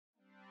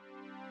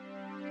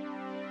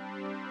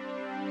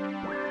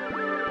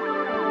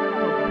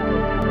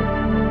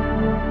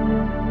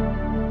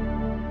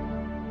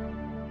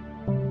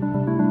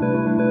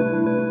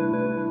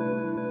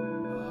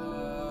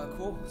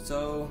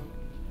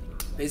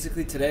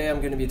basically today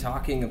I'm going to be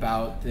talking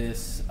about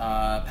this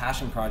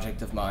passion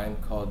project of mine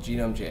called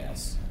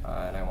Genome.js,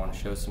 and I want to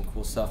show some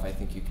cool stuff I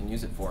think you can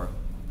use it for.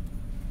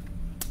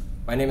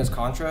 My name is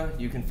Contra.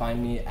 You can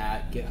find me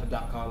at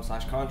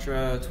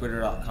github.com/Contra,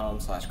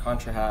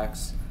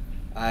 twitter.com/ContraHacks.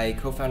 I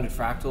co-founded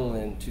Fractal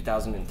in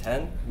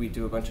 2010. We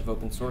do a bunch of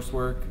open source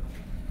work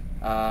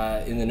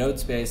in the node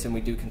space, and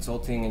we do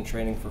consulting and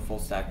training for full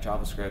stack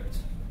JavaScript.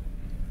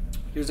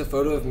 Here's a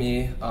photo of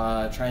me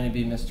trying to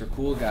be Mr.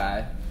 Cool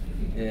Guy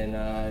in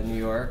New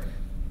York.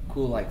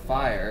 Cool like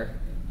fire.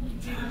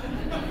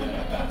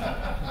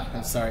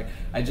 I'm sorry.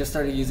 I just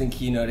started using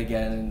Keynote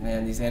again, and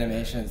man, these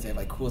animations, they have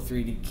like cool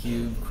 3D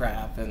cube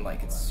crap, and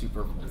like it's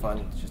super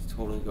fun to just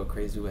totally go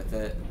crazy with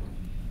it.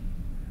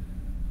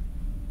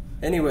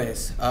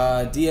 Anyways,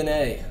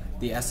 DNA,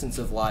 the essence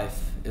of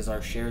life, is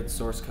our shared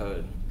source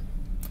code.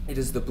 It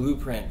is the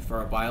blueprint for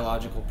our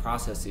biological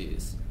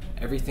processes.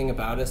 Everything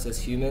about us as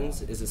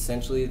humans is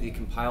essentially the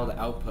compiled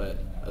output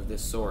of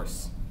this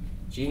source.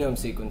 Genome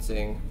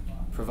sequencing,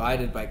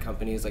 provided by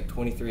companies like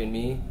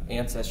 23andMe,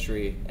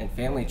 Ancestry, and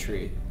Family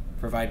Tree,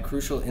 provide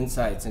crucial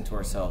insights into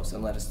ourselves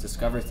and let us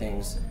discover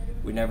things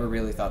we never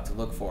really thought to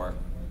look for.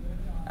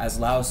 As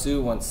Lao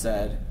Tzu once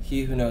said,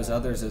 "He who knows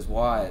others is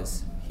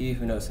wise, he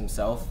who knows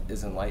himself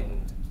is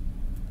enlightened."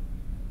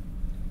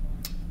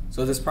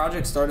 So this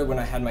project started when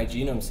I had my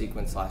genome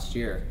sequenced last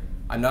year.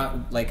 I'm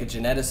not like a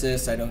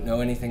geneticist, I don't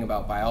know anything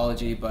about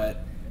biology,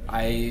 but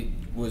I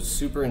was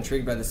super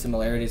intrigued by the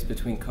similarities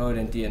between code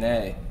and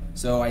DNA.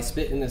 So I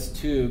spit in this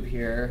tube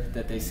here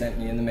that they sent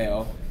me in the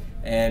mail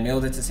and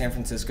mailed it to San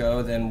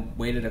Francisco, then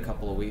waited a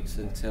couple of weeks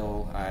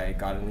until I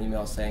got an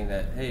email saying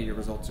that, hey, your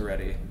results are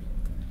ready.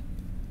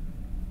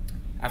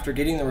 After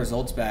getting the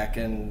results back,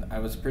 and I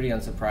was pretty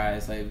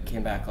unsurprised, I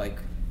came back like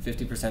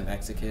 50%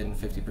 Mexican,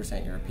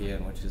 50%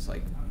 European, which is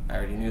like, I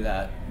already knew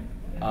that.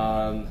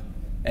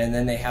 And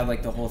then they have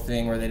like the whole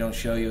thing where they don't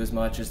show you as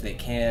much as they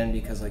can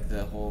because like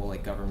the whole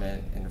like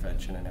government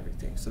intervention and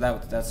everything. So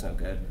that's no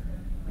good.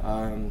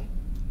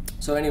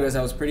 So anyways,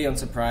 I was pretty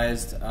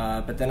unsurprised,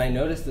 but then I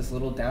noticed this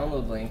little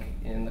download link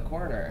in the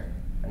corner,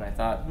 and I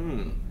thought,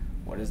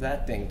 what does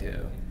that thing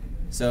do?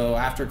 So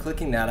after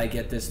clicking that, I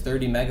get this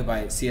 30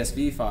 megabyte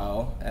CSV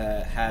file,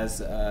 has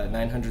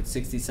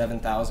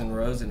 967,000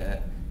 rows in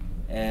it,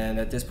 and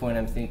at this point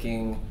I'm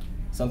thinking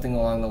something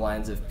along the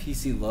lines of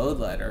PC load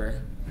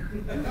letter.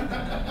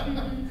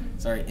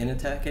 Sorry,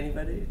 Initech,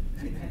 anybody?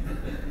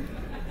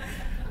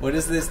 What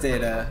is this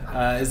data?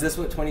 Is this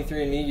what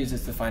 23andMe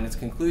uses to find its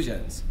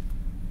conclusions?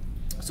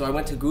 So I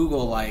went to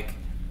Google like,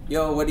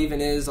 yo, what even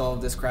is all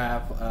of this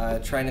crap?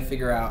 Trying to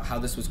figure out how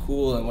this was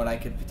cool and what I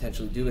could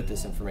potentially do with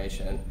this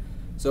information.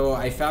 So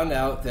I found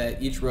out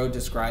that each row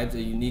describes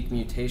a unique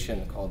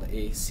mutation called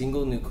a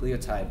single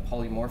nucleotide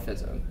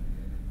polymorphism.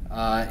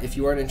 If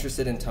you aren't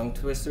interested in tongue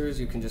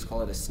twisters, you can just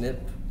call it a SNP,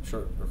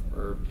 short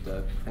or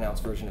the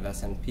pronounced version of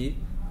SNP.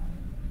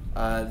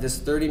 This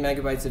 30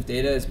 megabytes of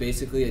data is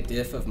basically a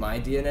diff of my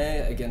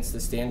DNA against the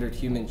standard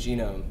human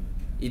genome.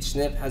 Each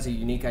SNP has a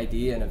unique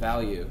ID and a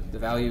value. The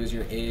value is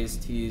your A's,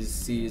 T's,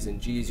 C's,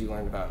 and G's you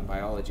learned about in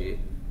biology.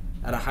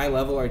 At a high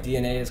level, our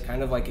DNA is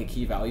kind of like a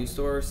key value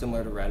store,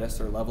 similar to Redis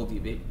or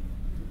LevelDB.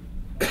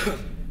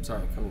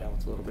 Sorry, coming down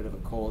with a little bit of a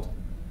cold.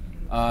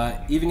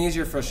 Even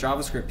easier for us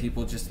JavaScript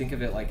people, just think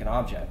of it like an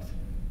object.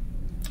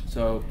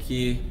 So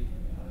key,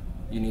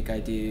 unique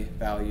ID,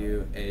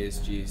 value, A's,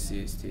 G's,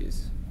 C's,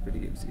 T's.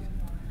 Pretty easy.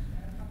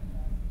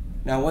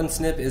 Now, one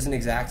SNP isn't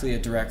exactly a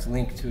direct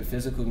link to a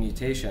physical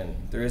mutation.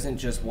 There isn't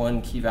just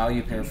one key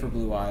value pair for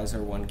blue eyes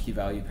or one key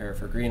value pair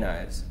for green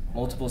eyes.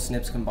 Multiple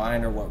SNPs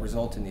combined are what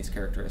result in these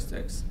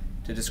characteristics.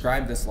 To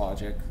describe this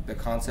logic, the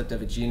concept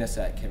of a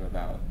genoset came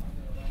about.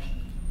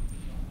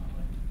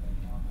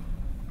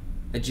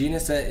 A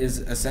genoset is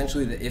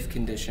essentially the if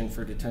condition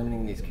for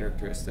determining these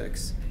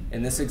characteristics.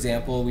 In this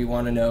example, we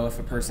want to know if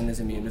a person is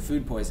immune to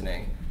food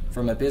poisoning.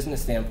 From a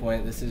business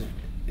standpoint, this is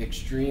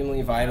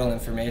extremely vital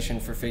information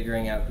for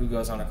figuring out who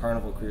goes on a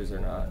Carnival cruise or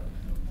not.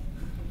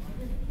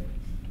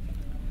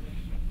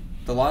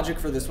 The logic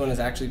for this one is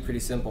actually pretty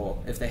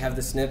simple. If they have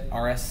the SNP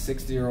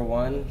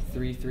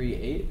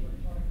RS601338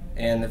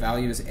 and the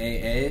value is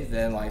AA,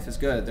 then life is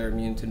good. They're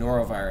immune to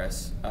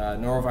norovirus.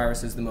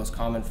 Norovirus is the most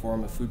common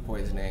form of food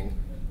poisoning.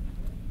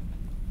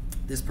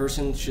 This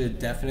person should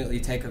definitely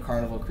take a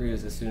Carnival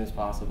cruise as soon as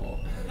possible.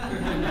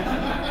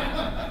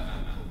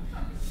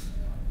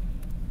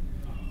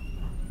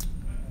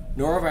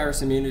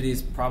 Norovirus immunity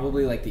is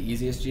probably like the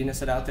easiest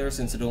genoset out there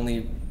since it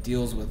only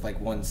deals with like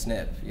one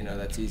SNP. You know,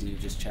 that's easy. You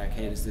just check,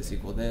 hey, does this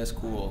equal this?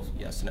 Cool,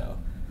 yes, no.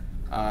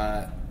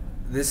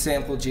 This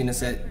sample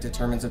genoset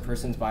determines a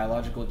person's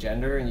biological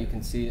gender, and you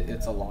can see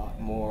it's a lot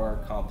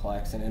more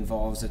complex and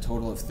involves a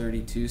total of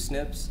 32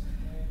 SNPs.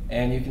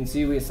 And you can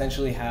see we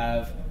essentially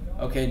have,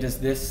 okay, does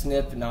this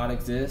SNP not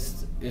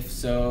exist? If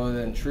so,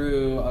 then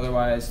true.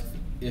 Otherwise,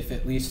 if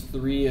at least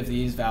 3 of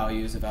these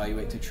values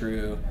evaluate to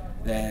true,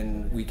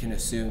 then we can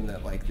assume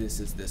that like this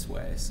is this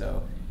way.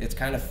 So it's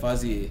kind of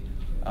fuzzy,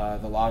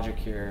 the logic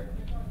here,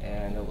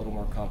 and a little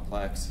more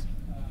complex.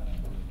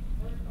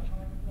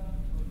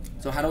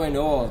 So how do I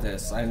know all of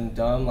this? I'm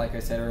dumb, like I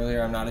said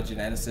earlier, I'm not a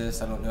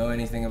geneticist, I don't know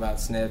anything about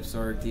SNPs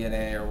or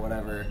DNA or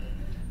whatever.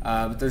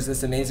 But there's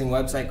this amazing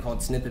website called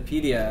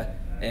Snipopedia,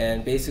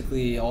 and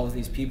basically all of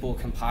these people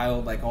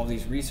compiled like all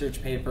these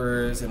research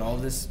papers and all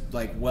this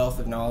like wealth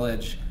of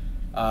knowledge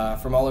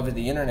from all over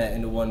the internet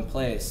into one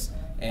place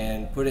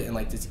and put it in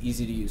like this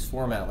easy to use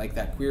format. Like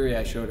that query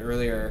I showed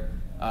earlier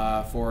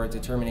for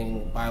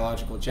determining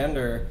biological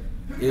gender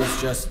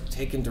is just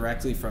taken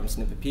directly from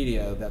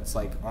Snipopedia that's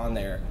like on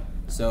there.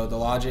 So the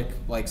logic,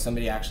 like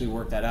somebody actually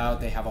worked that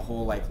out. They have a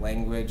whole like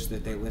language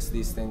that they list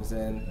these things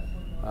in.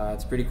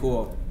 It's pretty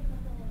cool.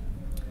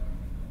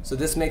 So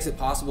this makes it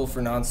possible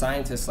for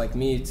non-scientists like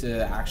me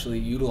to actually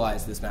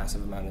utilize this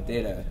massive amount of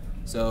data.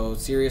 So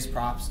serious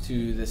props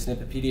to the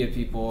Snipopedia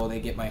people. They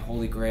get my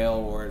Holy Grail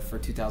award for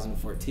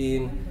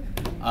 2014.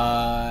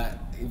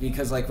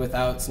 Because like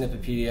without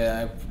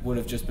Snipopedia, I would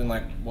have just been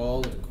like,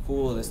 well,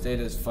 cool, this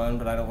data is fun,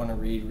 but I don't want to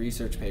read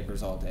research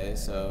papers all day,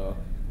 so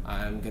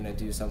I'm going to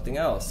do something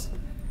else.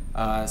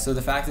 So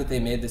the fact that they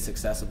made this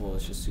accessible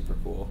is just super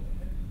cool.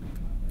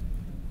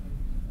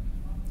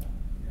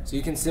 So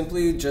you can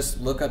simply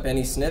just look up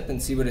any SNP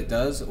and see what it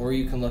does, or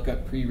you can look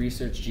up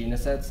pre-research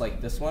genosets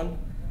like this one.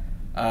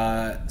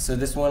 So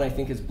this one I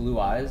think is blue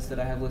eyes that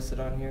I have listed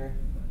on here.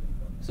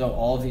 So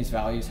all of these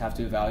values have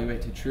to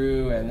evaluate to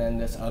true, and then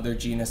this other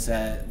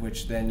genoset,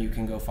 which then you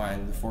can go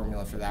find the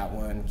formula for that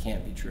one,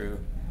 can't be true.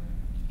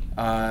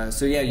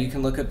 So yeah, you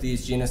can look up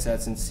these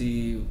genosets and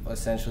see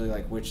essentially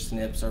like which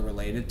SNPs are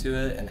related to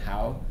it and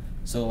how.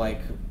 So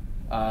like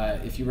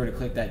if you were to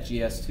click that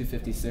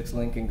GS256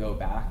 link and go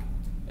back,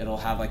 it'll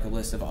have like a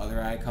list of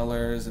other eye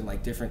colors and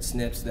like different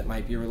SNPs that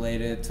might be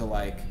related to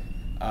like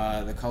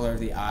the color of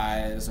the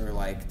eyes or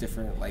like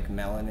different like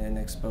melanin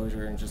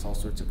exposure and just all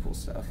sorts of cool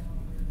stuff.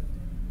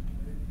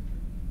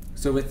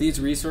 So with these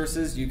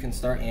resources, you can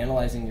start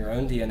analyzing your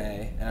own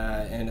DNA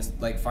and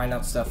like find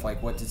out stuff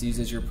like what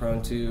diseases you're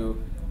prone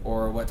to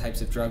or what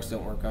types of drugs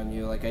don't work on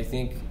you. Like I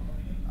think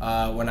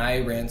when I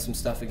ran some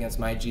stuff against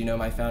my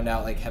genome, I found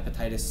out like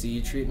hepatitis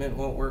C treatment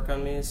won't work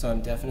on me, so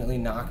I'm definitely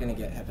not going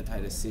to get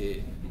hepatitis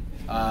C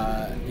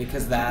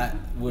because that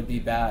would be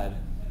bad.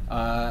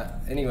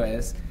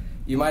 Anyways,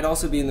 you might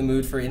also be in the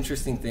mood for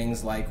interesting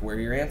things like where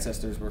your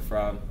ancestors were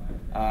from,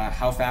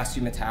 how fast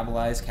you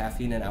metabolize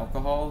caffeine and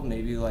alcohol.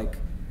 Maybe like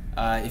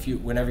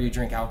whenever you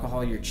drink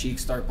alcohol, your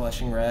cheeks start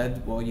blushing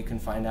red. Well, you can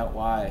find out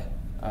why.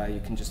 You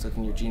can just look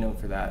in your genome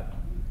for that.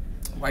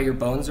 Why your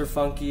bones are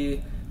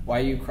funky, why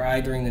you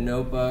cry during the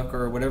Notebook,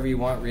 or whatever you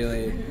want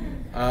really.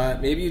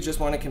 Maybe you just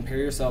want to compare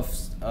yourself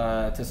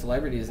to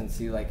celebrities and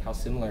see like how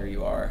similar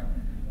you are.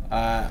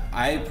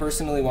 I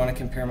personally want to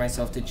compare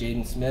myself to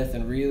Jaden Smith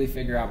and really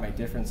figure out my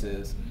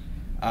differences.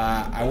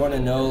 I want to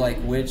know like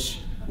which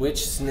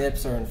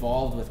SNPs are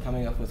involved with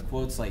coming up with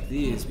quotes like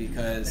these,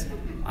 because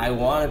I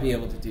want to be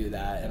able to do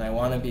that, and I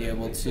want to be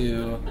able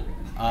to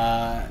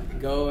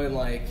go and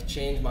like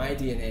change my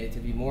DNA to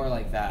be more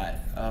like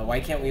that.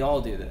 Why can't we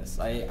all do this?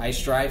 I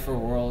strive for a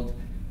world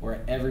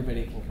where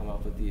everybody can come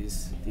up with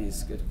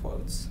these good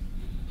quotes.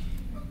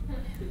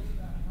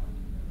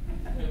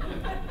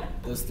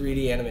 Those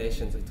 3D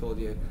animations I told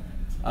you.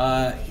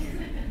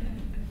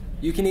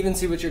 You can even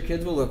see what your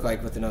kids will look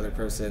like with another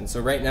person. So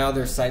right now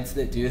there's sites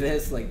that do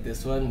this, like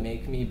this one,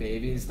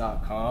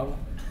 makemebabies.com,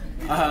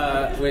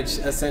 which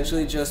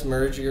essentially just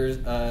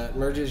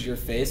merges your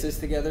faces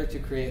together to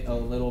create a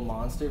little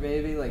monster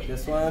baby like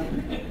this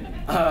one.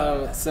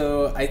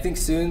 So I think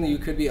soon you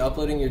could be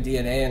uploading your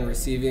DNA and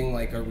receiving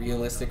like a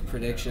realistic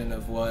prediction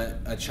of what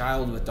a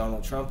child with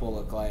Donald Trump will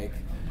look like.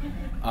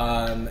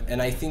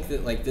 And I think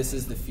that like this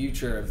is the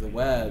future of the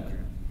web.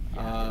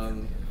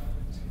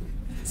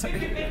 So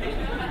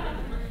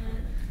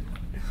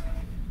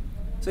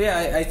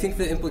yeah, I think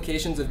the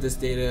implications of this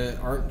data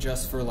aren't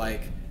just for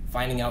like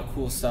finding out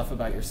cool stuff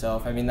about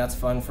yourself. I mean, that's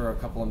fun for a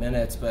couple of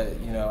minutes, but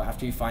you know,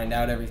 after you find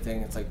out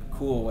everything, it's like,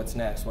 cool, what's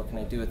next? What can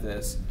I do with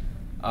this?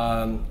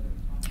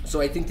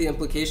 So I think the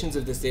implications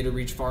of this data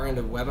reach far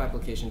into web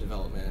application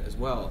development as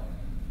well.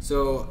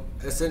 So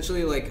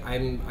essentially, like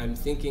I'm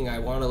thinking I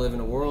want to live in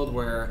a world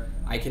where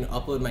I can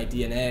upload my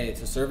DNA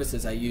to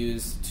services I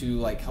use to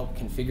like help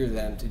configure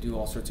them to do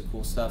all sorts of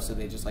cool stuff, so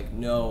they just like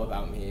know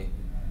about me.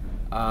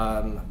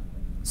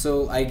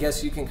 So I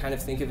guess you can kind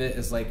of think of it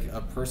as like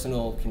a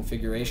personal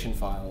configuration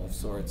file of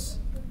sorts.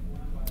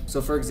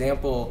 So for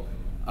example,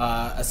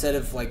 a set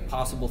of like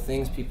possible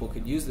things people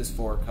could use this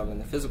for come in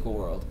the physical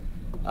world.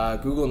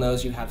 Google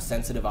knows you have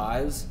sensitive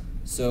eyes,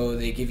 so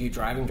they give you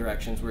driving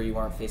directions where you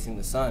aren't facing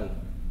the sun.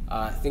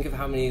 Think of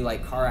how many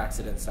like car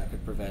accidents that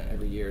could prevent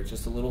every year,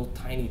 just a little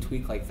tiny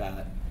tweak like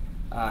that.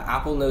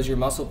 Apple knows your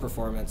muscle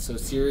performance, so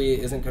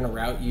Siri isn't going to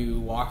route you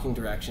walking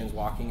directions,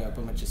 walking up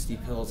a bunch of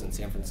steep hills in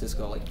San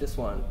Francisco like this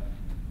one.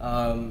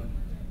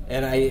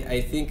 And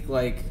I think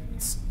like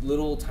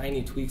little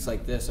tiny tweaks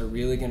like this are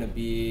really going to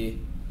be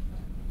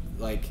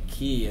like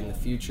key in the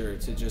future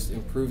to just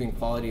improving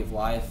quality of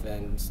life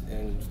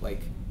and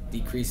like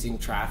decreasing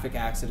traffic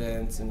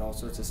accidents and all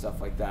sorts of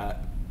stuff like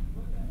that.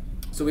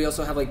 So we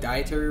also have like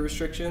dietary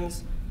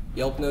restrictions.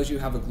 Yelp knows you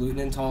have a gluten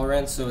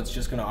intolerance, so it's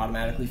just going to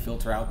automatically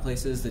filter out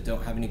places that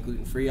don't have any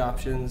gluten-free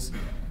options.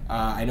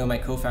 I know my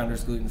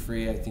co-founder's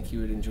gluten-free. I think he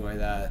would enjoy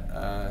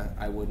that.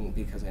 I wouldn't,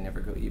 because I never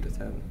go eat with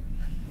him.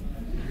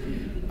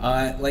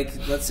 Like,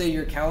 let's say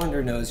your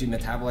calendar knows you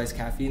metabolize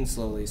caffeine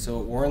slowly, so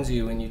it warns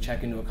you when you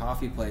check into a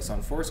coffee place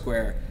on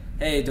Foursquare,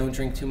 hey, don't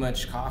drink too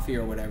much coffee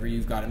or whatever,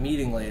 you've got a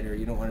meeting later,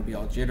 you don't want to be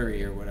all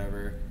jittery or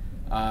whatever.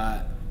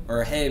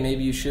 Or hey,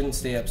 maybe you shouldn't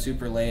stay up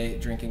super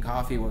late drinking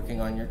coffee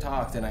working on your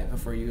talk the night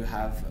before you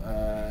have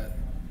a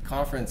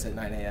conference at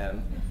 9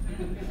 a.m.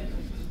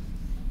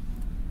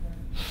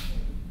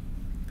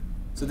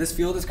 So this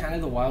field is kind of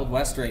the Wild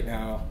West right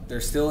now.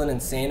 There's still an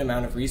insane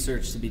amount of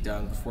research to be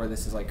done before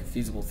this is like a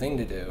feasible thing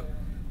to do.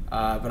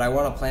 But I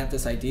want to plant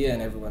this idea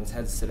in everyone's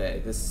heads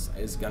today. This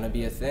is going to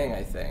be a thing,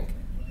 I think.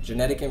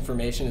 Genetic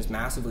information is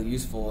massively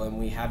useful, and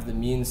we have the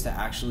means to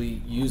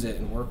actually use it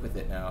and work with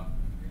it now.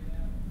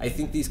 I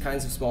think these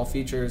kinds of small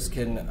features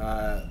can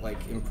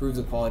like improve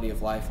the quality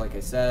of life, like I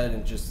said,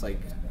 and just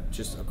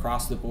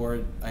across the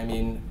board. I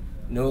mean,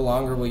 no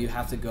longer will you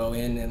have to go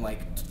in and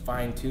like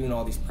fine-tune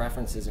all these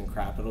preferences and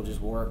crap. It'll just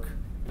work.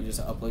 You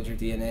just upload your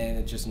DNA and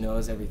it just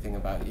knows everything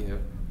about you.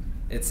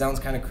 It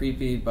sounds kind of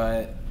creepy,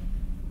 but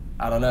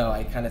I don't know.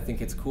 I kind of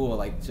think it's cool,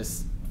 like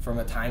just from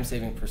a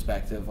time-saving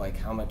perspective, like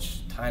how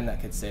much time that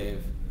could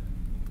save.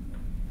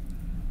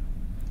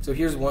 So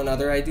here's one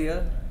other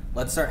idea.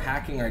 Let's start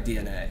hacking our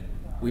DNA.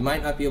 We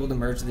might not be able to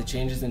merge the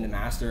changes into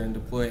master and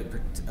deploy it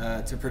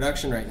to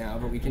production right now,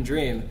 but we can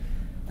dream.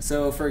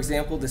 So for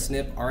example, the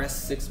SNP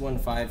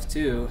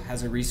RS6152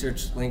 has a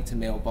research link to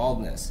male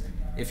baldness.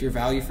 If your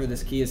value for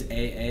this key is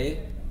AA,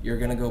 you're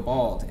going to go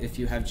bald. If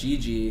you have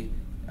GG,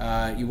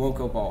 you won't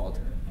go bald.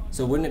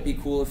 So wouldn't it be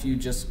cool if you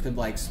just could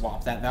like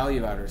swap that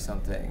value out or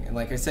something? And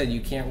like I said, you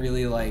can't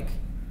really like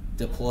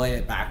deploy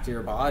it back to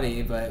your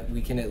body, but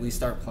we can at least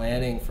start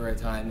planning for a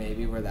time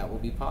maybe where that will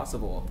be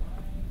possible.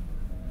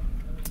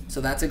 So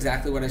that's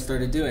exactly what I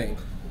started doing.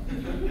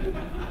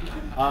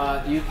 I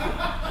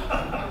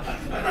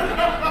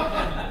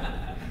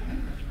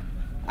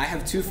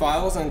have two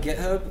files on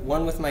GitHub,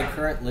 one with my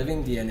current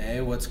living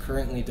DNA, what's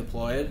currently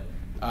deployed.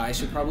 I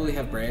should probably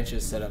have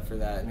branches set up for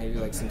that, maybe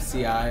like some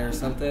CI or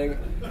something.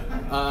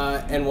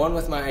 And one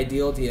with my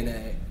ideal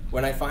DNA.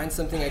 When I find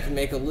something I can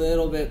make a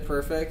little bit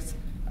perfect,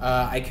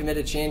 I commit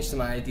a change to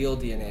my ideal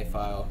DNA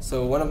file.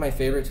 So one of my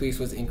favorite tweaks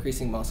was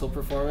increasing muscle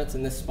performance,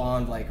 and this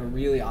spawned like a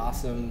really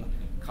awesome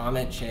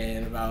comment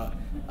chain about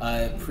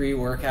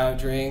pre-workout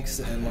drinks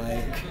and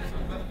like,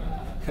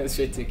 it's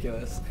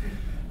ridiculous.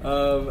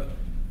 So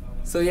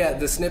yeah,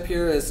 the SNP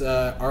here is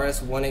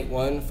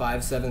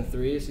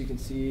RS181573, so you can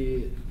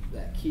see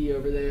that key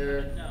over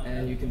there,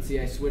 and you can see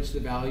I switched the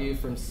value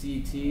from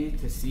CT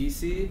to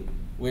CC,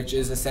 which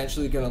is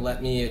essentially going to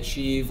let me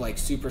achieve like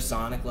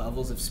supersonic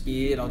levels of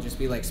speed. I'll just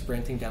be like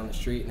sprinting down the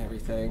street and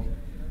everything.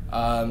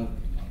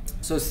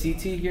 So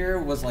CT here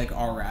was like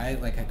alright,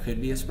 like I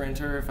could be a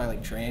sprinter if I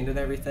like trained and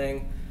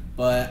everything,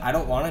 but I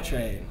don't want to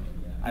train.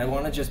 I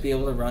want to just be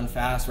able to run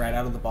fast right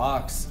out of the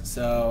box,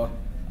 so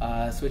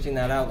switching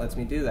that out lets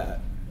me do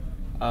that.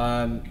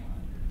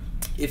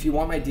 If you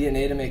want my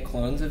DNA to make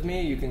clones of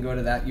me, you can go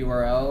to that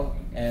URL,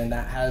 and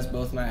that has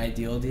both my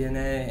ideal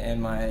DNA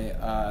and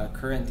my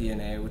current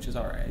DNA, which is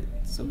alright,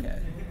 it's okay.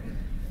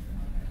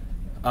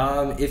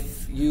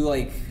 If you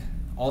like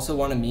also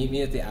want to meet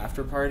me at the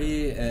after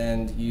party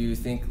and you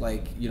think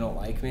like you don't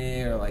like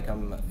me or like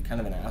I'm kind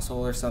of an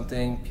asshole or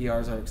something,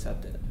 PRs are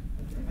accepted.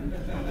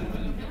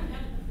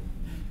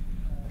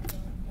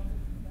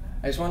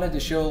 I just wanted to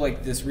show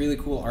like this really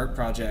cool art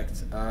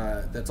project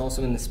that's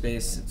also in the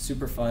space. It's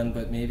super fun,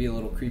 but maybe a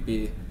little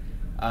creepy.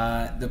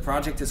 The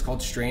project is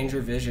called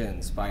Stranger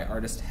Visions by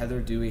artist Heather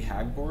Dewey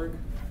Hagborg.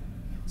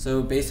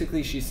 So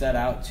basically she set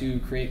out to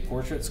create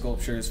portrait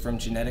sculptures from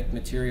genetic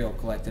material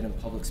collected in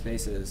public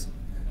spaces.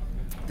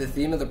 The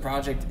theme of the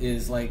project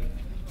is like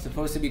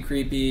supposed to be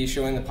creepy,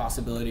 showing the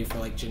possibility for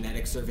like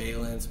genetic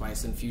surveillance by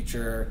some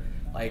future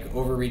like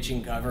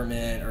overreaching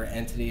government or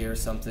entity or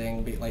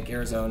something, like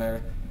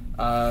Arizona.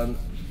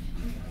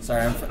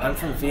 Sorry, I'm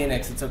from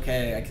Phoenix, it's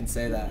okay, I can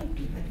say that.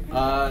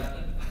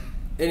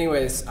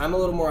 Anyways, I'm a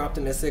little more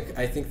optimistic.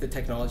 I think the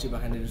technology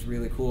behind it is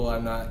really cool.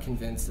 I'm not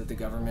convinced that the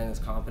government is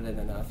competent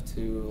enough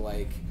to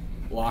like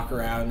walk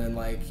around and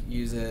like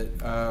use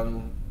it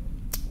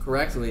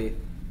correctly.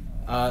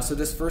 So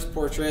this first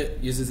portrait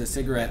uses a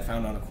cigarette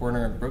found on a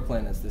corner in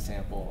Brooklyn as the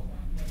sample.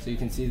 So you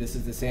can see this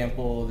is the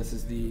sample, this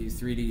is the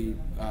 3D,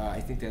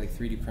 I think they like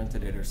 3D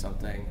printed it or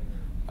something,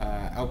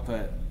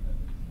 output.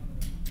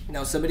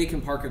 Now somebody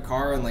can park a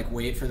car and like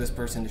wait for this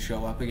person to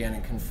show up again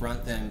and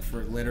confront them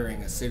for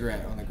littering a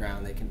cigarette on the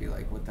ground. They can be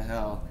like, what the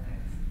hell?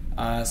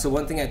 So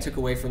one thing I took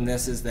away from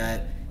this is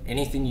that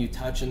anything you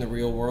touch in the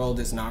real world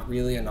is not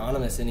really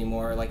anonymous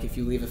anymore. Like if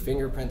you leave a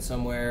fingerprint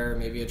somewhere,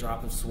 maybe a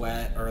drop of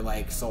sweat or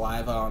like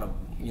saliva on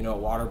a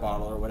water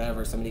bottle or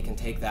whatever, somebody can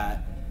take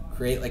that,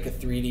 create like a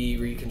 3D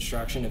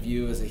reconstruction of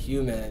you as a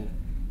human,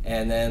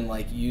 and then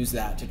like use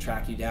that to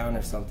track you down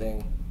or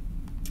something.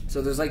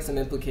 So there's like some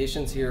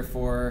implications here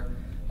for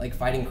like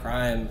fighting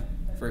crime,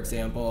 for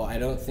example. I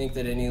don't think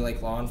that any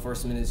like law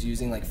enforcement is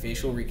using like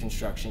facial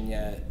reconstruction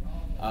yet.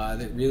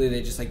 That really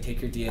they just like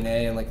take your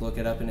DNA and like look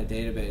it up in a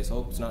database.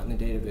 Oh, it's not in a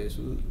database.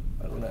 Ooh,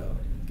 I don't know.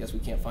 Guess we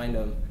can't find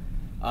them.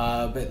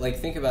 But like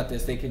think about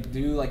this. They could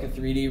do like a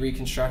 3D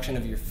reconstruction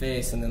of your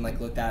face and then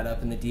like look that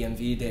up in the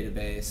DMV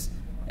database.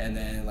 And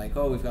then like,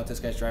 oh, we've got this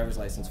guy's driver's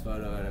license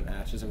photo and it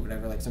matches or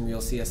whatever, like some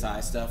real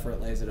CSI stuff where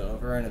it lays it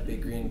over and a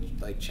big green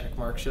like check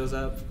mark shows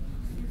up.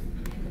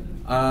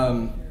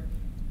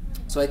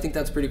 So I think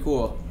that's pretty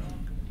cool.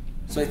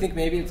 So I think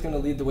maybe it's going to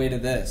lead the way to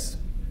this.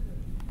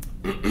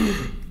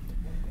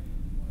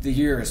 The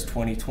year is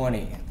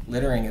 2020.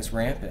 Littering is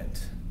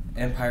rampant.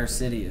 Empire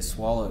City is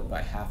swallowed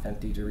by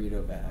half-empty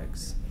Dorito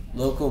bags.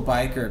 Local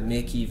biker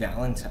Mickey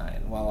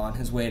Valentine, while on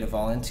his way to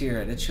volunteer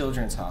at a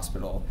children's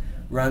hospital,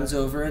 runs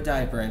over a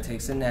diaper and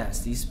takes a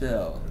nasty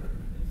spill.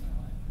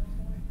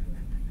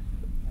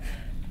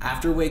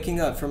 After waking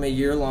up from a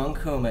year-long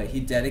coma, he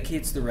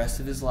dedicates the rest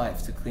of his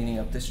life to cleaning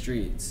up the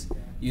streets.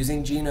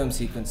 Using genome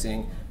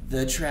sequencing,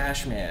 the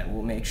trash man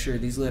will make sure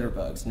these litter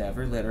bugs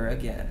never litter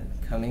again.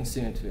 Coming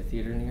soon to a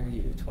theater near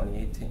you,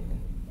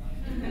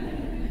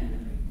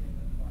 2018.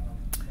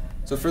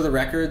 So for the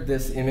record,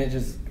 this image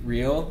is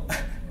real.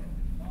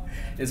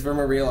 It's from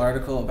a real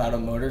article about a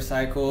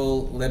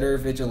motorcycle litter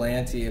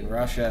vigilante in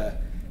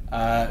Russia,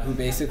 who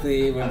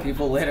basically, when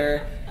people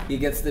litter, he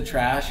gets the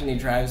trash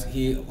and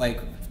he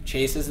like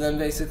chases them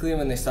basically.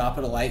 When they stop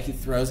at a light, he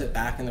throws it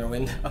back in their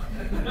window.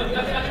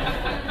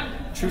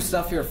 True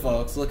stuff here,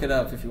 folks. Look it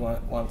up if you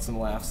want some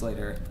laughs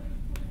later.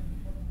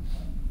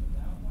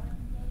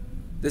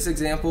 This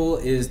example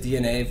is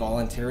DNA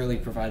voluntarily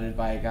provided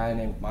by a guy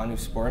named Manu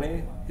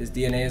Sporny. His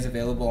DNA is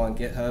available on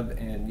GitHub,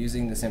 and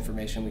using this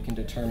information we can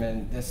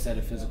determine this set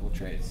of physical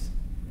traits.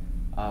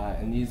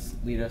 And these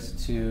lead us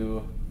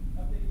to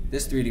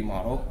this 3D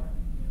model.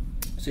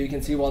 So you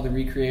can see while the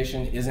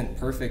recreation isn't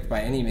perfect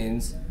by any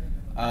means,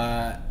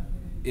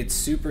 it's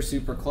super,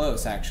 super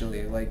close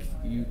actually. Like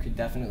you could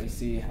definitely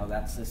see how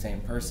that's the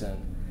same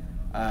person.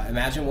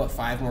 Imagine what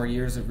 5 more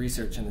years of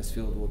research in this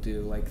field will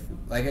do. Like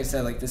I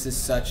said, like this is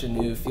such a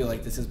new field.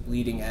 Like this is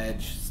bleeding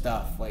edge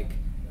stuff. Like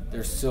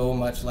there's so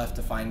much left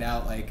to find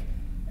out. Like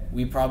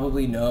we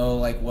probably know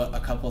like what a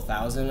couple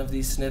thousand of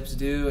these SNPs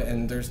do,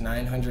 and there's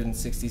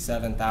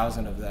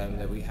 967,000 of them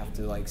that we have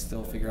to like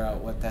still figure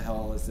out what the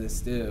hell does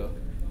this do.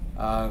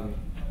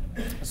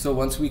 So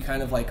once we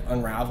kind of like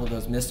unravel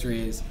those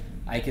mysteries,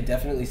 I could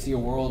definitely see a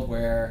world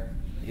where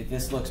if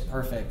this looks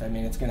perfect, I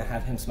mean, it's going to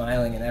have him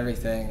smiling and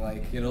everything.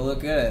 Like, it'll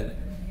look good.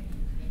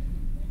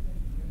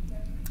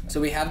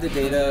 So we have the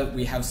data.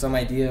 We have some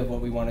idea of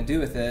what we want to do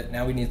with it.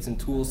 Now we need some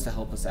tools to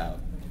help us out.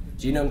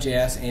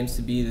 Genome.js aims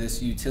to be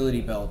this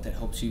utility belt that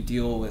helps you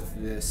deal with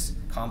this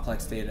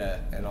complex data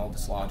and all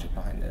this logic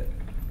behind it.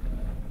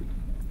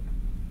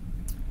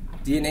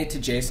 DNA to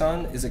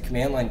JSON is a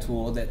command line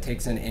tool that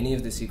takes in any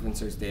of the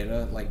sequencer's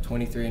data, like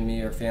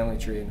 23andMe or family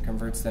tree, and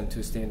converts them to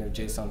a standard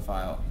JSON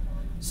file.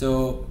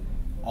 So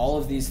all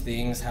of these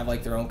things have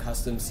like their own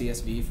custom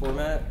CSV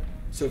format.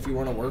 So if you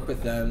want to work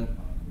with them,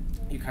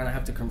 you kind of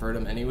have to convert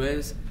them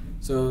anyways.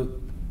 So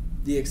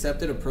the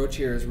accepted approach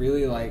here is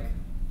really like,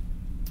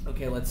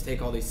 okay, let's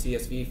take all these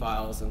CSV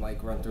files and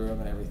like run through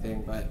them and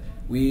everything, but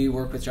we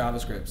work with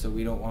JavaScript, so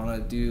we don't want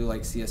to do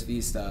like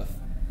CSV stuff.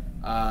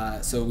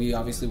 So we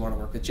obviously want to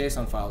work with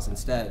JSON files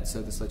instead,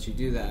 so this lets you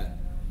do that.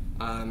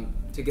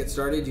 To get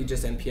started, you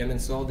just npm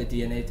install the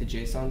DNA to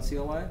JSON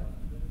CLI.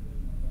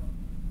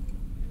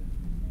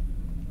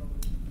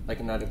 Like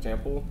in that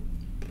example.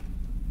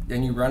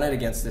 Then you run it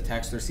against the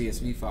text or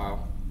CSV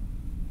file.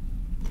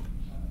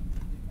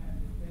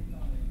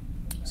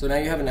 So now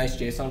you have a nice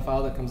JSON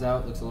file that comes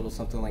out, looks a little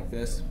something like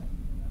this,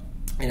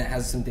 and it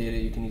has some data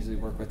you can easily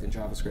work with in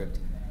JavaScript.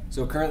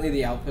 So currently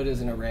the output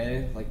is an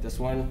array, like this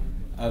one,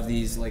 of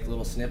these like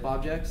little SNP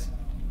objects.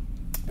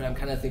 But I'm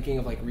kind of thinking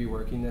of like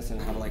reworking this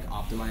and how to like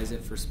optimize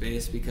it for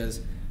space,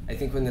 because I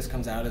think when this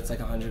comes out it's like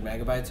 100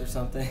 megabytes or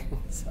something,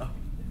 so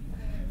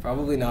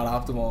probably not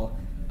optimal.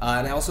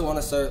 And I also want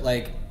to start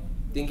like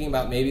thinking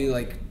about maybe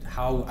like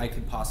how I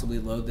could possibly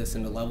load this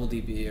into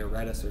LevelDB or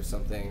Redis or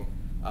something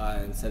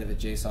instead of a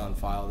JSON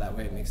file. That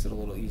way it makes it a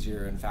little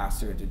easier and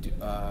faster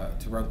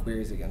to run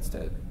queries against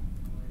it.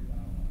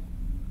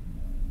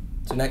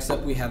 So next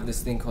up we have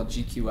this thing called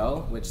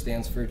GQL, which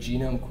stands for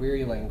Genome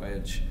Query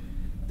Language.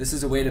 This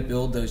is a way to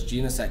build those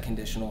genoset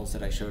conditionals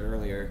that I showed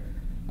earlier.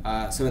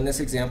 So in this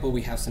example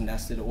we have some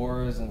nested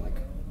ORs and like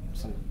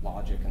some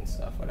logic and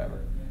stuff,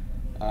 whatever.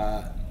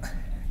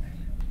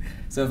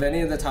 So if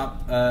any of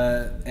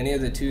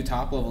the 2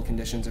 top level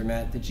conditions are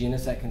met, the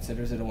genoset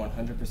considers it a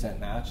 100%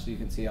 match. So you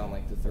can see on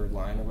like the 3rd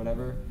line or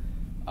whatever.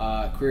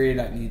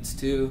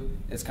 Query.needs2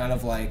 is kind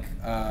of like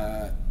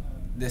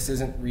this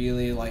isn't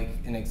really like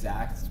an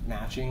exact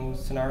matching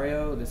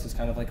scenario. This is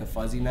kind of like a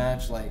fuzzy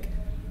match. Like,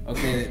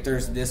 okay,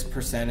 there's this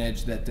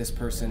percentage that this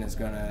person is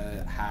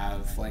gonna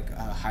have like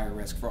a higher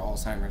risk for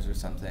Alzheimer's or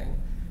something,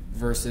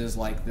 versus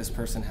like this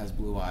person has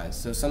blue eyes.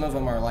 So some of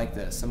them are like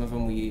this. Some of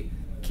them we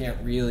can't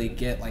really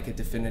get like a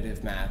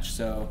definitive match.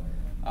 So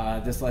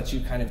This lets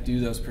you kind of do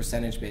those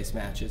percentage-based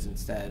matches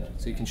instead.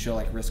 So you can show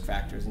like risk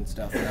factors and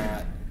stuff,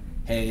 not,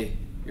 hey,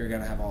 you're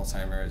gonna have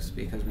Alzheimer's,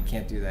 because we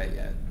can't do that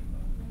yet.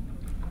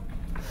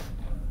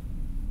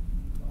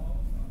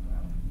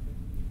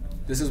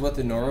 This is what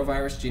the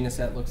norovirus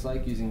genoset looks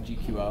like using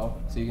GQL.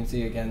 So you can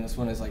see, again, this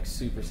one is like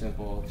super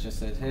simple. It just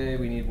says, hey,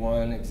 we need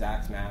one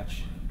exact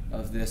match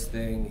of this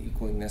thing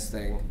equaling this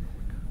thing.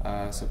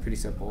 So pretty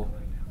simple.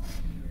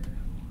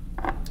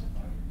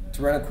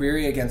 To run a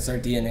query against our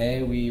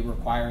DNA, we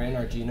require in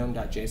our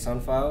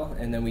Genome.js file,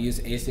 and then we use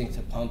async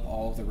to pump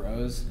all of the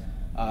rows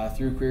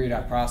through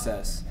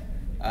query.process.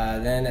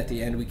 Then at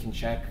the end, we can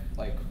check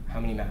like how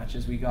many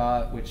matches we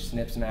got, which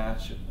SNPs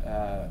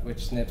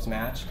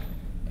matched,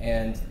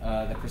 and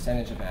the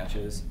percentage of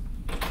matches.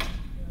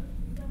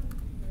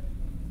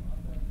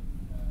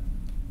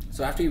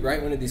 So after you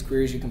write one of these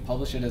queries, you can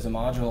publish it as a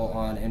module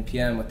on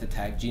NPM with the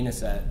tag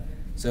genoset,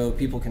 so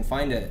people can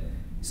find it.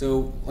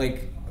 So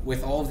like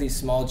with all of these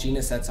small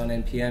genosets on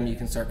NPM, you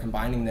can start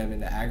combining them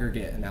into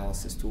aggregate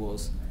analysis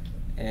tools.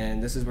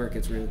 And this is where it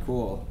gets really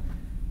cool.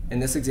 In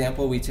this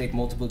example, we take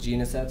multiple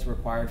genosets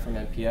required from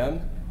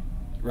NPM,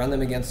 run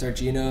them against our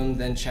genome,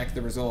 then check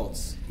the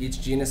results. Each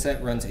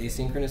genoset runs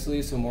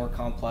asynchronously, so more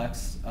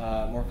complex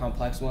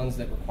ones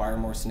that require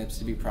more SNPs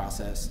to be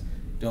processed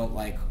don't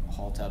like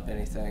halt up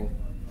anything.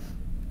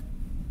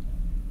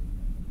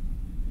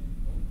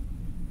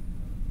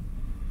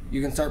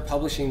 You can start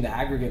publishing the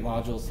aggregate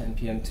modules to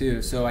NPM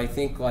too. So I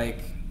think like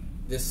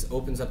this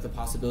opens up the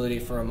possibility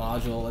for a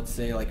module, let's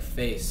say like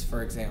face,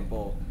 for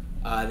example,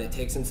 that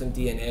takes in some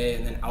DNA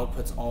and then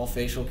outputs all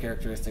facial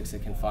characteristics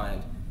it can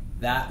find.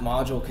 That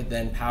module could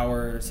then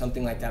power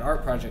something like that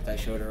art project I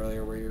showed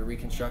earlier, where you're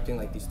reconstructing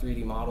like these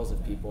 3D models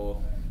of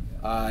people.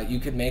 You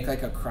could make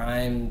like a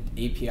crime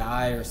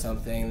API or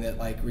something that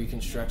like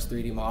reconstructs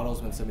 3D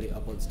models when somebody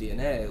uploads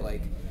DNA.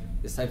 Like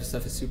this type of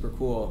stuff is super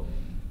cool.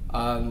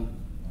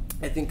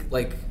 I think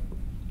like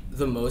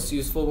the most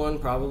useful one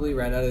probably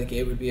right out of the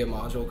gate would be a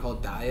module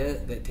called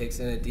diet that takes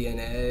in a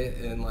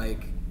DNA and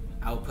like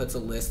outputs a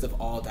list of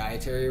all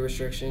dietary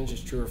restrictions,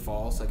 just true or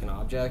false, like an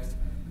object.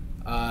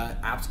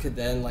 Apps could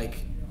then like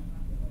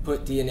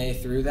put DNA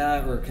through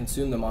that or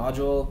consume the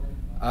module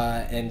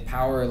and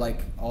power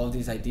like all of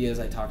these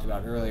ideas I talked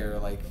about earlier.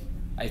 Like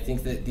I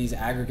think that these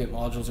aggregate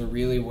modules are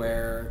really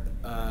where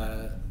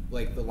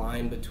like the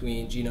line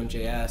between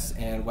Genome.js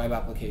and web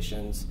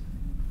applications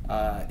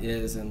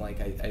is, and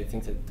like I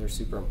think that they're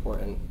super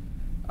important.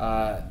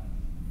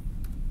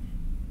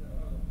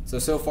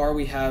 So far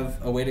we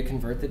have a way to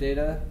convert the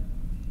data.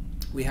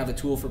 We have a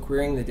tool for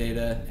querying the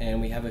data,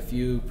 and we have a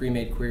few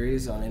pre-made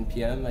queries on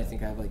NPM. I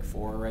think I have like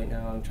 4 right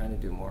now. I'm trying to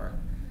do more.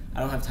 I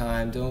don't have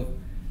time.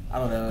 I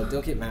don't know.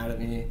 Don't get mad at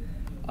me.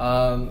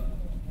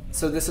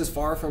 So this is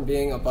far from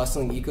being a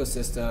bustling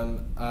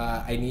ecosystem.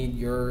 I need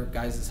your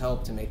guys'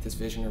 help to make this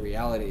vision a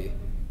reality.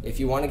 If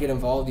you want to get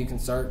involved, you can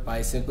start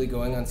by simply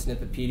going on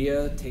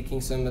Snippepedia, taking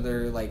some of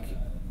their like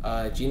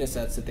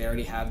genosets that they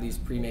already have these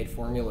pre-made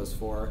formulas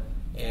for,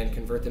 and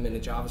convert them into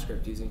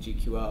JavaScript using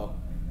GQL.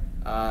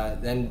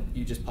 Then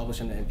you just publish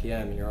them to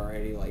NPM, and you're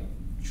already like,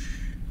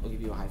 I'll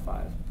give you a high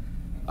five.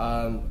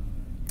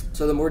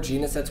 So the more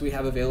genosets we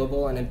have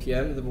available on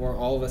NPM, the more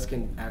all of us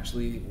can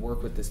actually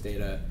work with this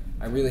data.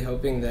 I'm really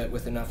hoping that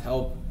with enough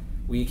help,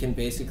 we can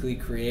basically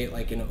create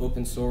like an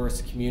open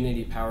source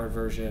community-powered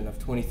version of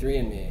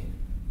 23andMe.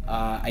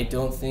 I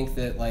don't think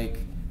that like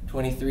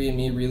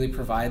 23andMe really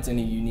provides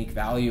any unique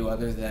value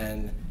other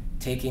than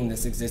taking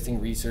this existing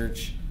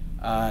research,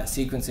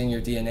 sequencing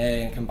your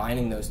DNA and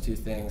combining those two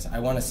things. I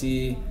want to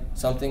see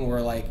something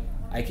where like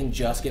I can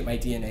just get my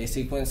DNA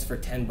sequence for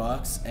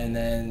 $10 and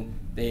then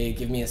they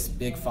give me a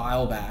big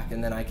file back,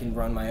 and then I can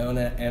run my own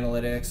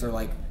analytics or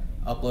like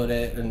upload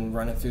it and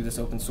run it through this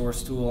open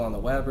source tool on the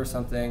web or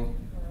something,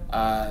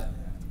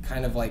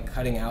 kind of like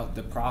cutting out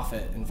the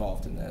profit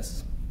involved in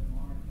this.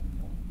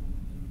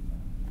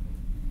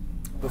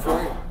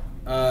 Before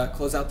I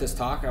close out this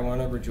talk, I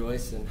want to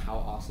rejoice in how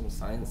awesome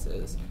science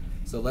is.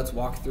 So let's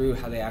walk through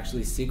how they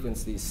actually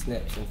sequence these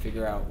SNPs and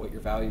figure out what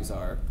your values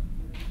are.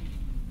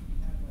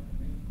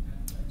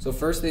 So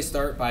first they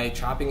start by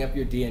chopping up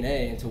your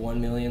DNA into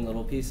 1 million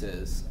little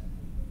pieces.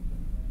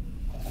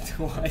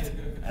 What?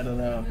 I don't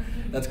know.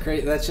 That's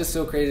crazy. That's just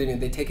so crazy to me.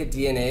 They take a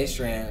DNA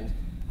strand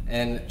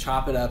and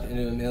chop it up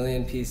into 1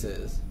 million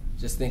pieces.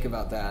 Just think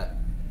about that.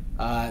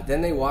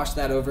 Then they wash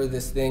that over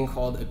this thing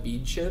called a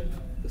bead chip,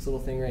 this little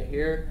thing right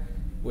here,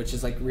 which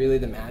is like really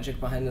the magic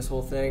behind this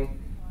whole thing,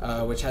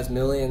 which has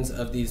millions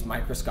of these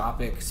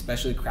microscopic,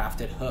 specially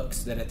crafted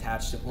hooks that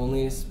attach to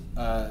only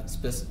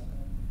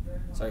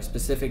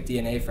specific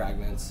DNA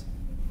fragments.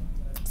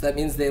 So that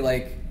means they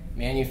like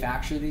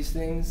manufacture these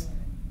things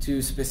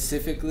to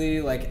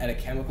specifically, like at a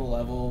chemical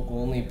level,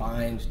 only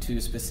bind to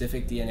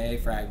specific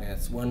DNA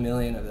fragments, 1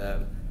 million of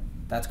them.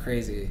 That's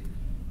crazy.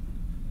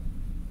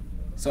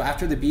 So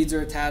after the beads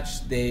are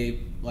attached, they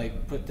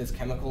like put this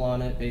chemical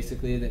on it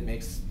basically that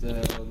makes the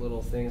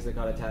little things that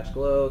got attached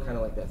glow, kind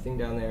of like that thing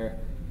down there.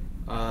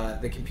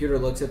 The computer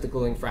looks at the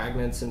glowing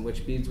fragments and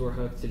which beads were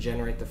hooked to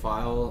generate the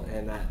file,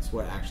 and that's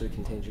what actually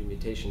contains your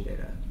mutation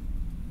data.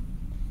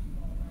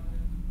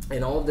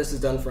 And all of this is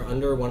done for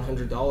under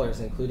 $100,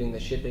 including the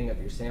shipping of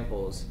your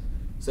samples.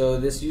 So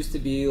this used to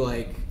be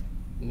like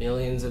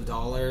millions of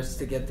dollars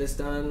to get this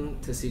done,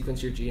 to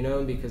sequence your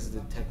genome, because the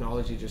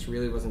technology just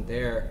really wasn't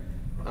there.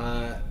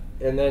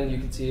 And then you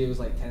can see it was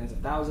like tens of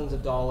thousands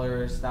of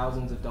dollars,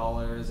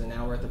 and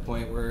now we're at the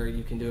point where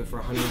you can do it for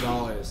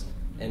 $100,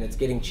 and it's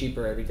getting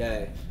cheaper every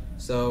day.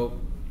 So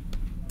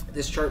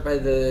this chart by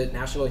the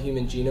National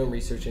Human Genome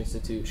Research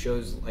Institute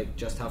shows like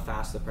just how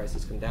fast the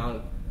prices come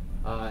down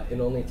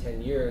in only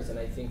 10 years, and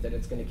I think that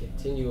it's going to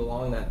continue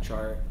along that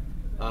chart.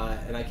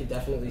 And I could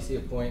definitely see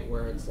a point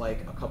where it's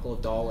like a couple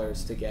of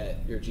dollars to get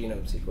your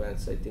genome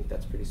sequenced. I think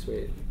that's pretty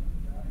sweet.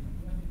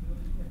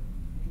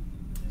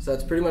 So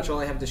that's pretty much all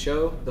I have to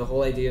show. The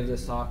whole idea of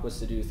this talk was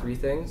to do 3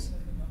 things.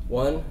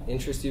 1,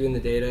 interest you in the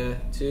data.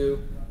 2,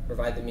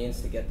 provide the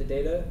means to get the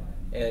data.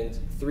 And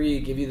 3,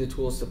 give you the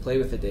tools to play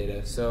with the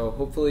data. So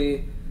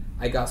hopefully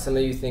I got some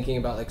of you thinking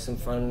about like some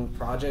fun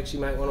projects you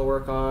might want to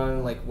work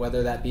on, like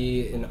whether that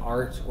be in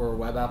art or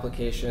web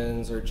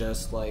applications or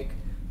just like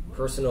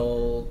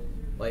personal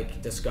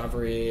like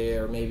discovery,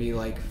 or maybe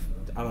like,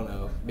 I don't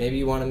know, maybe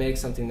you want to make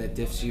something that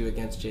diffs you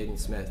against Jaden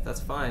Smith. That's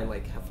fine,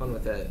 like have fun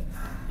with it.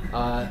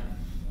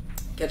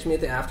 Catch me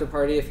at the after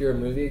party if you're a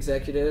movie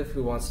executive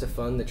who wants to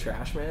fund the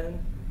trash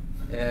man,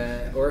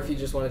 or if you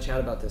just want to chat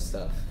about this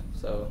stuff.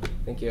 So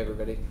thank you,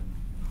 everybody.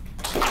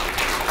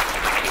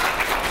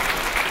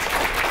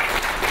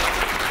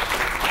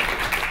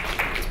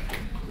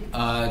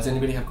 Does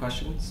anybody have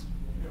questions?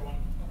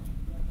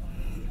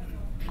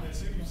 I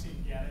assume you've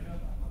seen Gattaca?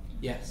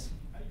 Yes.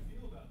 How do you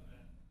feel about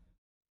that?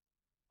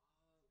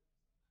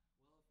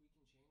 Well, if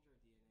we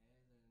can change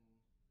our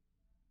DNA, then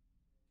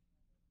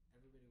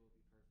everybody will be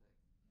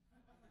perfect.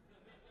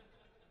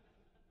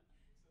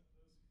 Except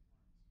those who aren't.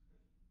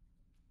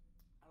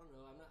 I don't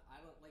know. I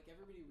don't like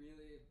everybody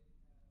really.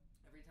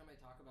 Every time I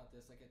talk about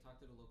this, like I talked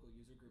to the local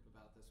user group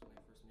about this when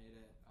I first made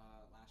it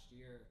last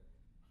year,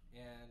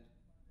 and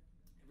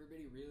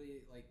everybody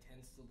really like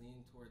tends to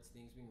lean towards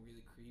things being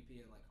really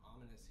creepy and like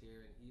ominous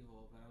here and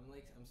evil. But I'm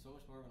so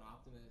much more of an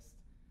optimist,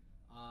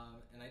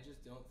 and I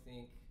just don't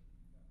think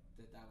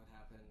that would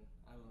happen.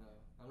 I don't know.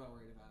 I'm not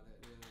worried about it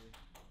really.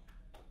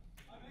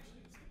 I'm actually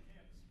in the same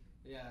camp as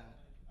you. Yeah.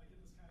 I get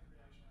this kind of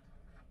reaction I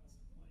talk about like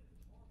Google cars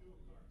and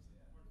artificial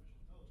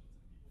intelligence,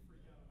 and people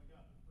freak out, oh my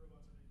god,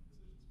 robots are making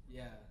decisions for me.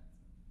 Yeah.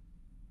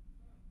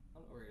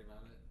 I'm not worried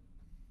about it.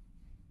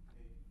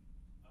 Hey,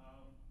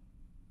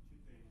 2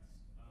 things.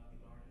 The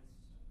artist routing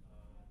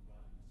the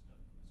stuff from the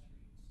streets.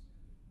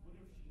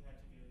 Wonder if she had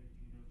to get,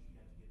 do you know if she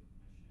had to get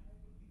permission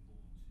for people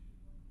to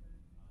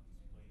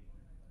display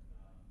their images?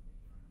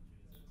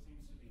 It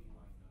seems to be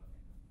like a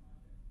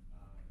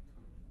current legal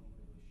issue. You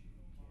can't use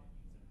images without.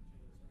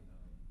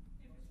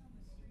 If it's on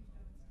the street,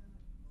 though,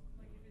 it's not.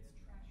 Like if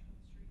it's trash from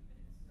the street, but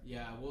it's.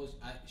 Yeah, well,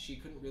 she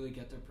couldn't really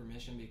get their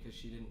permission because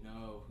she didn't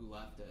know who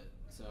left it.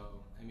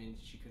 So, I mean,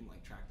 she couldn't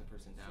like track the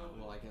person down.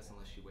 Well, I guess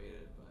unless she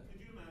waited, but. Could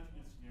you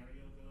imagine a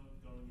scenario though,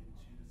 going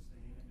into this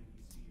thing and then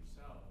you see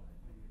yourself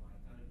and you're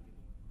like, I didn't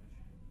give them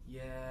permission.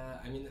 Yeah,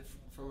 I mean,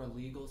 from a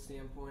legal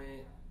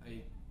standpoint,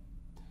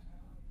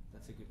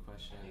 that's a good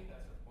question. I think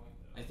that's her point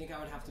though. I think I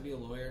would have to be a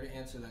lawyer to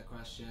answer that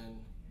question,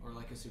 or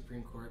like a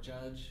Supreme Court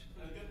judge.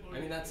 A good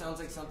I mean, lawyer- that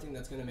sounds like something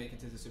that's going to make it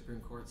to the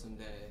Supreme Court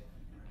someday.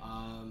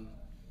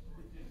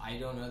 I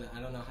don't know that.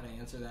 I don't know how to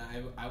answer that.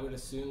 I would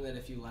assume that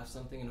if you left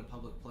something in a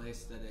public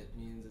place, that it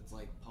means it's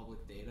like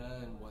public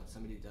data, and what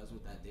somebody does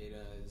with that data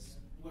is.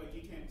 Well,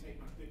 you can't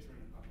take my picture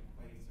in a public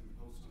place and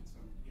post it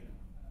some, you know.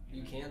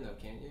 You can though,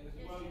 can't you?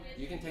 Well,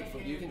 You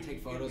can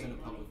take photos in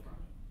a public.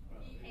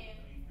 You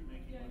can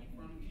make money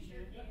from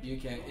it. You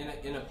can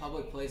in a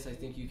public place. I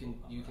think you can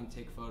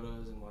take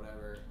photos and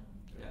whatever.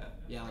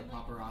 Yeah, like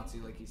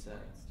paparazzi, like you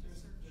said.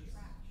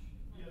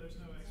 Yeah, there's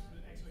no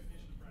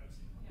expectation of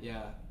privacy.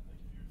 Yeah.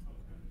 Like if you're in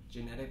public image.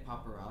 Genetic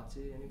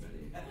paparazzi,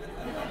 anybody?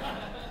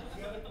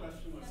 The other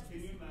question was, can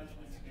you imagine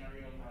a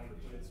scenario like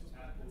with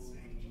Apple, the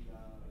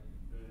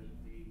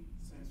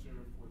sensor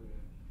for the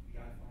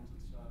iPhones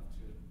and stuff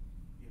to,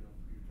 you know,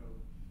 for your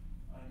code,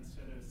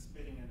 instead of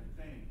spitting in a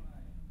thing,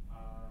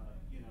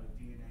 you know,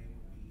 DNA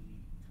would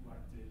be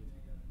collected.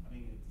 I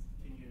mean,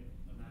 can you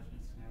imagine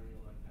a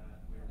scenario like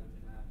that where with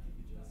an app you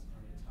could just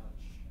kind of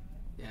touch?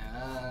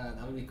 Yeah,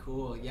 that would be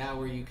cool. Yeah,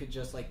 where you could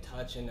just like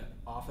touch and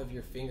off of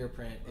your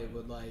fingerprint, it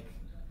would like.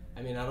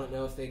 I mean, I don't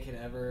know if they could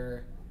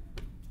ever.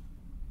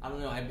 I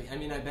don't know. I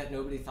mean, I bet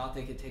nobody thought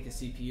they could take a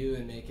CPU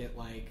and make it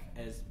like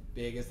as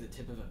big as the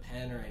tip of a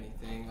pen or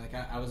anything. Like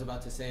I was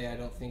about to say, I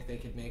don't think they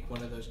could make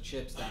one of those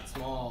chips that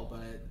small,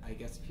 but I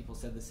guess people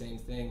said the same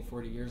thing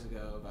 40 years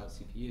ago about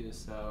CPUs.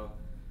 So,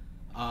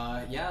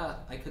 yeah,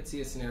 I could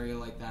see a scenario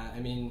like that. I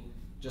mean,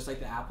 just like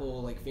the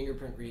Apple like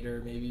fingerprint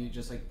reader, maybe you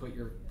just like put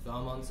your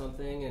thumb on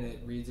something and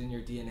it reads in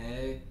your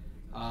DNA.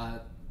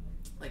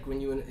 Like when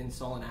you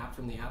install an app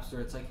from the App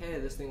Store, it's like, hey,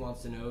 this thing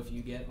wants to know if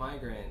you get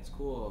migraines.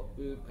 Cool.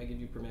 Boop, I give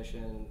you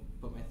permission,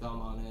 put my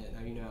thumb on it,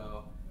 now you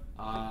know.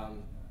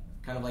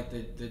 kind of like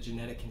the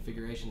genetic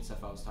configuration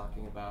stuff I was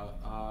talking about.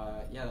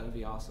 Yeah, that would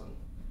be awesome.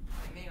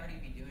 They may already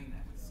be doing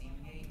that with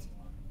Seamgate.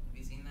 Have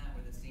you seen that,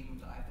 where the seam of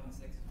the iPhone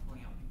 6 is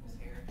pulling out people's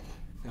hair?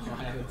 No,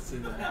 I haven't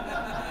seen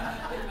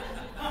that.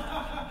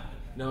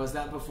 No, is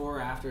that before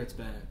or after it's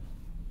bent?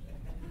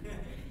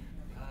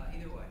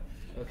 Either way.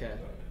 Okay.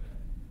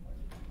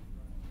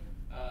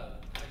 Have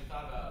you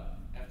thought about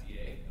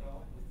FDA at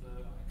all with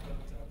the code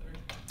that's out there?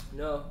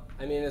 No,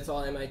 I mean, it's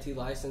all MIT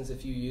licensed.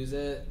 If you use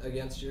it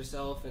against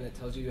yourself and it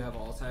tells you have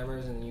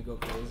Alzheimer's and then you go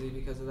crazy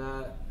because of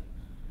that,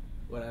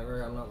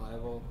 whatever, I'm not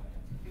liable.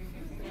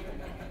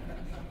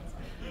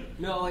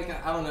 No, like,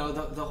 I don't know,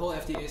 the whole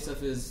FDA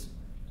stuff is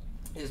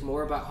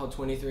more about how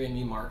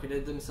 23andMe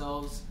marketed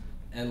themselves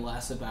and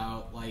less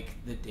about, like,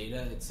 the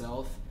data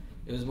itself.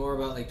 It was more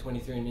about, like,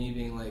 23andMe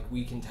being like,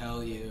 we can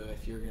tell you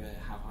if you're going to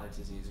have heart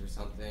disease or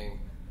something,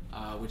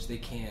 which they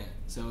can't.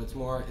 So it's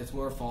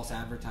more false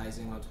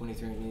advertising on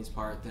 23andMe's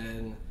part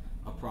than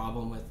a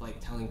problem with, like,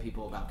 telling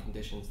people about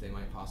conditions they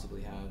might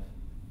possibly have.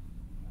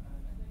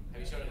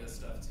 Have you shown any of this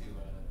stuff to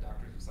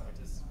doctors or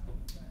scientists?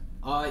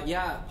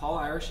 Yeah, Paul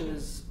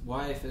Irish's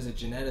wife is a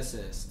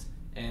geneticist,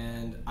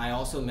 and I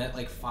also met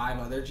like 5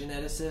 other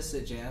geneticists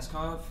at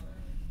JSConf,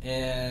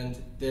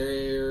 and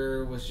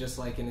there was just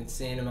like an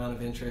insane amount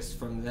of interest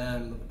from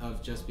them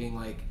of just being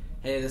like,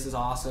 hey, this is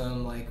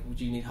awesome, like, would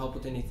you need help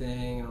with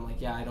anything? And I'm like,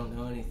 yeah, I don't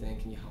know anything,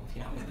 can you help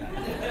me out with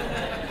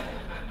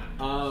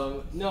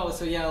that? No,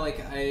 so yeah,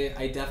 like,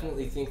 I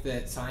definitely think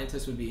that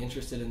scientists would be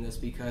interested in this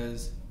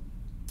because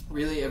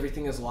really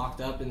everything is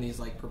locked up in these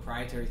like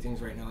proprietary things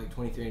right now, like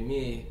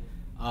 23andMe.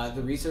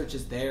 The research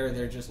is there,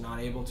 they're just not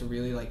able to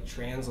really like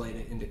translate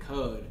it into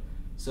code.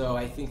 So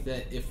I think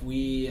that if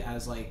we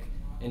as like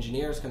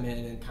engineers come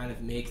in and kind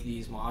of make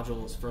these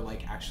modules for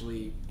like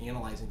actually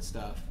analyzing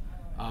stuff,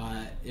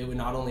 it would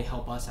not only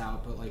help us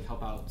out, but like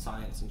help out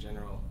science in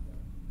general.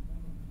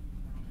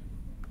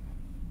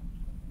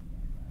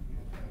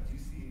 Do you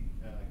see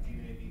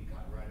DNA being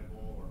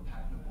copyrightable or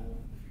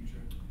patentable in the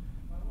future?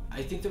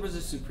 I think there was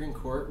a Supreme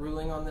Court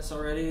ruling on this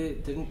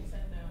already. Didn't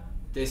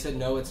they said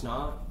no, it's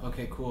not?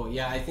 Okay, cool.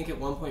 Yeah, I think at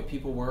one point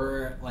people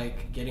were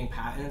like getting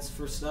patents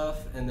for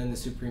stuff, and then the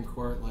Supreme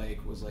Court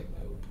like was like,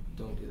 nope,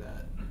 don't do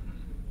that.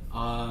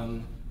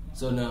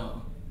 So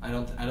no, I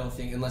don't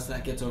think, unless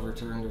that gets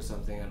overturned or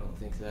something, I don't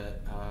think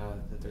that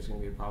that there's going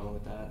to be a problem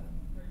with that.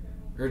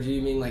 Or do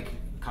you mean like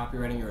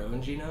copywriting your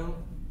own genome?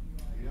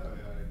 Yeah,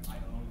 I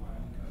own my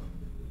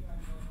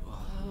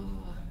own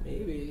code.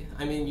 Maybe.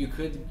 I mean,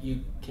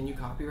 can you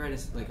copyright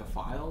like a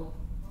file?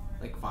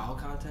 Like file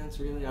contents,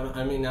 really?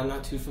 I mean, I'm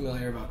not too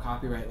familiar about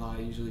copyright law.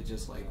 I usually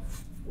just like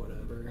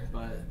whatever,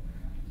 but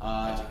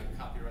But you can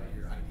copyright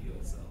your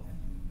ideal self.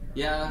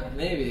 yeah,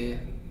 maybe.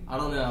 I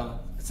don't know.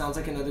 It sounds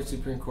like another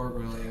Supreme Court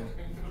ruling.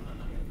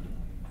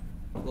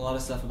 A lot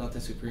of stuff about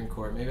the Supreme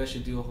Court. Maybe I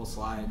should do a whole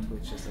slide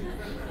which is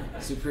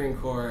like Supreme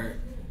Court,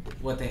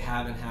 what they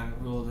have and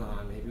haven't ruled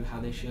on, maybe how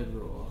they should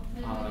rule.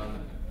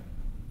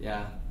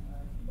 Yeah.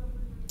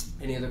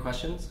 Any other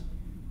questions?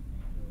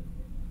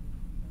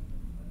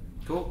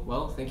 Cool.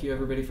 Well, thank you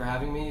everybody for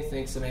having me.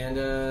 Thanks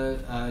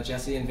Amanda,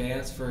 Jesse, and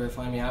Vance for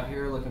flying me out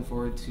here. Looking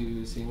forward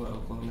to seeing what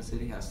Oklahoma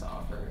City has to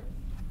offer.